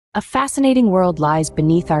A fascinating world lies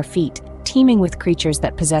beneath our feet, teeming with creatures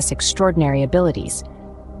that possess extraordinary abilities.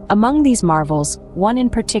 Among these marvels, one in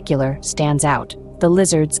particular stands out: the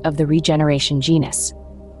lizards of the regeneration genus.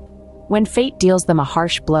 When fate deals them a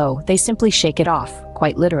harsh blow, they simply shake it off,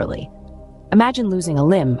 quite literally. Imagine losing a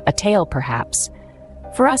limb, a tail perhaps.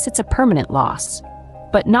 For us, it's a permanent loss.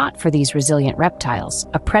 But not for these resilient reptiles.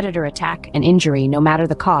 A predator attack, an injury, no matter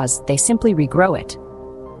the cause, they simply regrow it.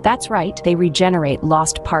 That's right, they regenerate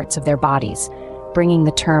lost parts of their bodies, bringing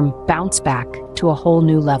the term bounce back to a whole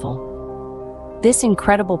new level. This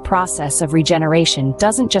incredible process of regeneration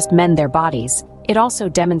doesn't just mend their bodies, it also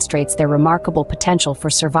demonstrates their remarkable potential for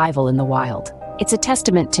survival in the wild. It's a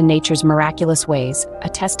testament to nature's miraculous ways, a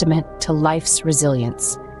testament to life's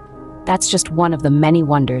resilience. That's just one of the many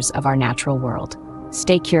wonders of our natural world.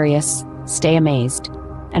 Stay curious, stay amazed,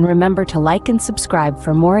 and remember to like and subscribe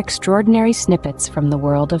for more extraordinary snippets from the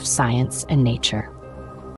world of science and nature.